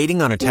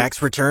Waiting on a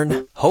tax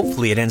return?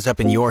 Hopefully it ends up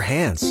in your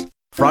hands.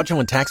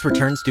 Fraudulent tax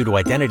returns due to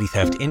identity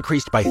theft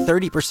increased by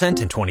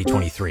 30% in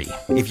 2023.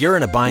 If you're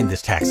in a bind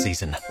this tax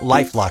season,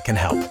 LifeLock can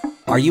help.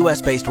 Our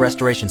U.S.-based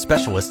restoration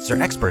specialists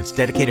are experts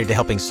dedicated to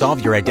helping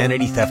solve your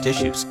identity theft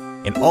issues.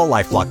 And all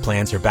LifeLock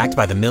plans are backed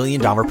by the $1 Million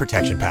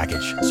Protection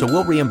Package. So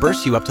we'll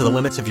reimburse you up to the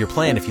limits of your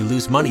plan if you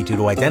lose money due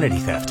to identity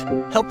theft.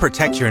 Help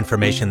protect your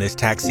information this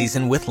tax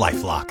season with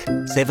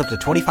LifeLock. Save up to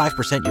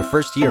 25% your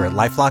first year at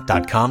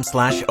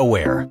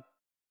LifeLock.com/aware.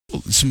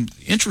 Some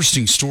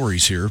interesting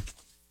stories here.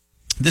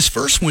 This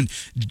first one,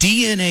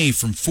 DNA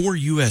from 4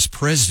 U.S.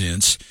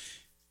 presidents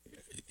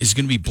is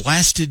going to be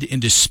blasted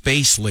into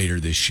space later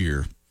this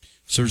year.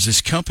 So there's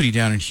this company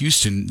down in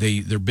Houston,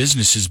 their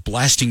business is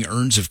blasting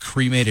urns of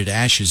cremated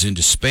ashes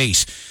into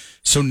space.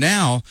 So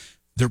now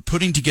they're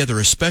putting together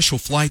a special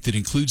flight that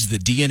includes the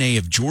DNA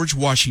of George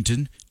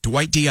Washington,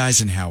 Dwight D.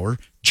 Eisenhower,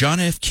 John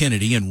F.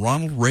 Kennedy, and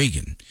Ronald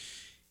Reagan.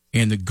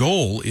 And the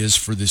goal is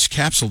for this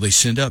capsule they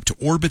send up to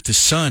orbit the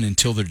sun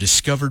until they're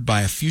discovered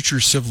by a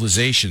future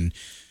civilization.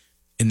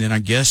 And then I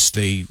guess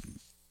they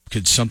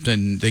could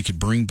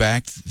bring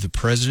back the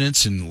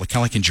presidents and kind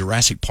of like in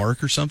Jurassic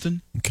Park or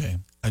something. Okay.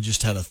 I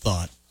just had a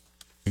thought.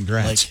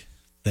 Congrats.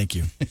 Thank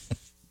you.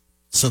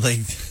 So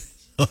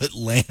it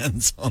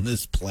lands on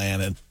this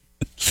planet.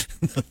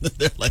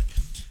 They're like,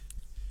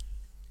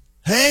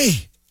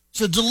 hey,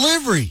 it's a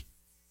delivery.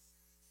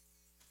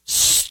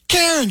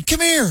 Karen,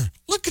 come here.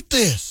 Look at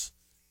this.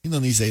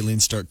 These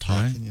aliens start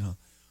talking, Right.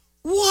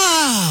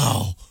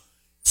 Wow.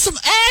 Some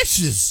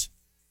ashes.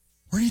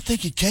 Where do you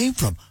think it came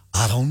from?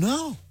 I don't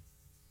know.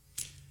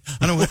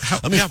 I don't know. How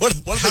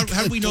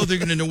do we know they're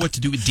going to know what to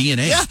do with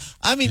DNA? Yeah,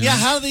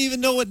 how do they even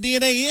know what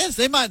DNA is?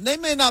 They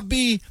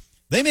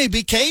may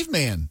be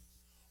caveman.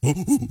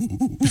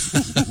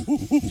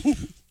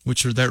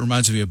 That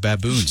reminds me of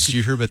baboons. Did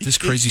you hear about this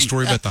crazy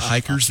story about the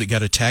hikers that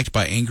got attacked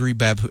by angry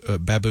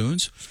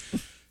baboons?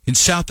 In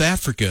South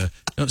Africa,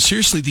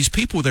 seriously, these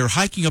people, they were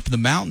hiking up in the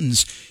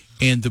mountains,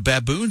 and the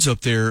baboons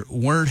up there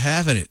weren't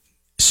having it.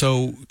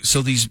 So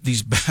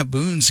these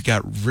baboons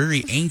got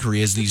very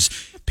angry as these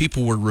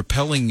people were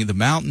rappelling the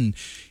mountain,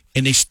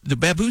 and the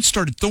baboons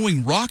started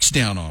throwing rocks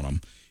down on them.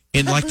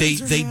 And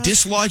they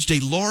dislodged a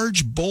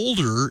large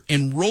boulder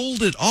and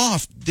rolled it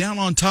off down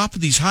on top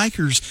of these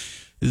hikers.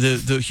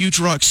 The huge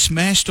rock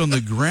smashed on the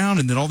ground,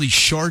 and then all these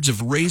shards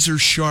of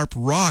razor-sharp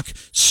rock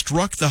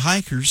struck the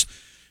hikers.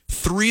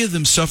 3 of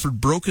them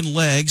suffered broken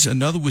legs.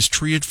 Another was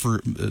treated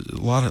for a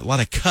lot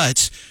of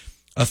cuts.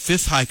 A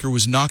 5th hiker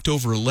was knocked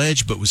over a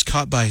ledge but was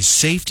caught by a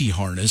safety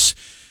harness.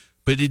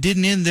 But it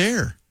didn't end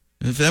there.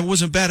 If that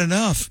wasn't bad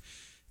enough,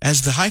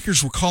 as the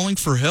hikers were calling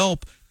for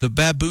help, the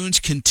baboons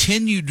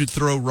continued to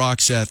throw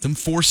rocks at them,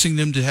 forcing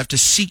them to have to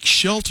seek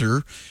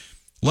shelter.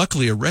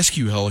 Luckily, a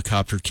rescue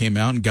helicopter came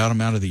out and got them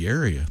out of the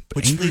area.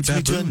 Which leads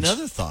me to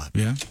another thought.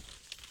 Yeah.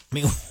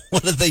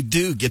 What do they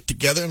do? Get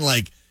together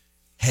and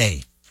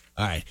hey,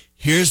 all right,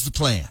 here's the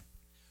plan.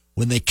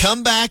 When they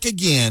come back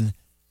again,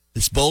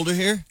 this boulder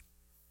here,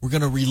 we're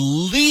going to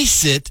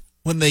release it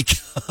when they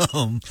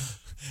come.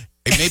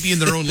 Maybe in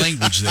their own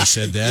language they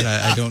said that.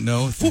 I don't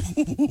know.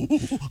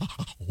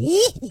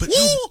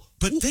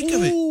 But think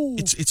of it.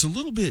 It's a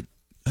little bit.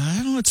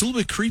 I don't know. It's a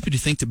little bit creepy to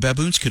think that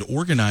baboons could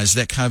organize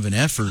that kind of an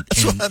effort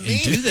and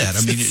do that.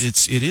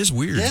 It is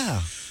weird.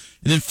 Yeah.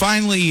 And then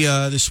finally,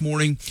 this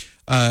morning,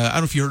 I don't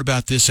know if you heard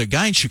about this. A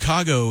guy in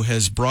Chicago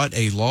has brought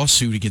a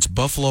lawsuit against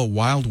Buffalo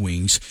Wild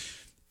Wings,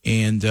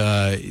 and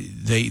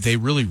they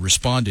really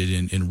responded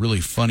in a really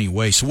funny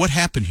way. So what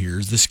happened here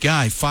is this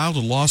guy filed a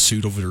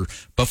lawsuit over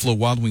Buffalo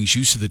Wild Wings'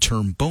 use of the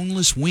term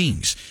boneless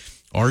wings,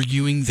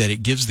 arguing that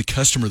it gives the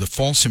customer the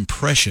false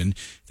impression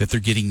that they're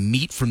getting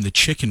meat from the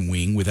chicken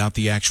wing without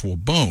the actual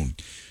bone.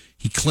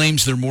 He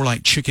claims they're more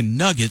like chicken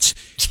nuggets,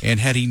 and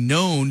had he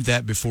known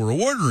that before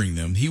ordering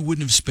them, he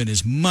wouldn't have spent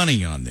his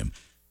money on them.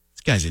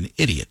 This guy's an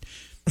idiot.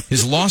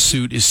 His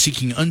lawsuit is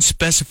seeking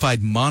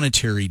unspecified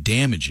monetary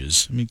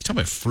damages. Talk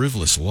about a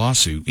frivolous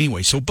lawsuit.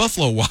 Anyway, so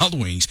Buffalo Wild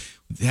Wings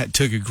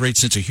took a great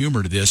sense of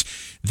humor to this.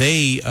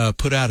 They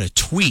put out a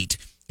tweet,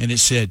 and it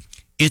said,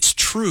 "It's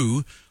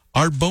true,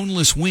 our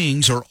boneless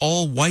wings are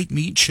all white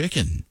meat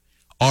chicken.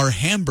 Our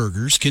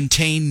hamburgers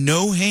contain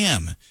no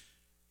ham.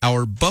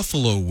 Our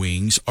buffalo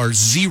wings are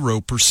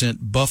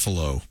 0%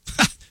 buffalo."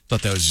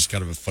 Thought that was just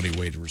kind of a funny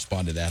way to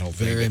respond to that whole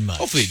thing. Very much.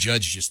 Hopefully a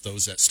judge just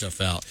throws that stuff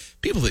out.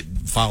 People that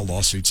file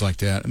lawsuits like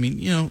that,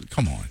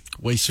 come on.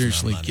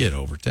 Seriously, get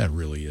over it. That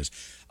really is.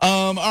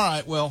 All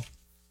right, well,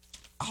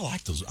 I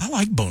like those. I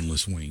like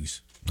boneless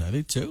wings. I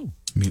do too.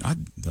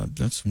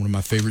 That's one of my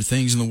favorite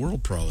things in the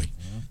world, probably.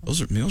 Yeah.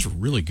 Those are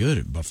really good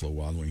at Buffalo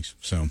Wild Wings.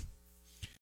 So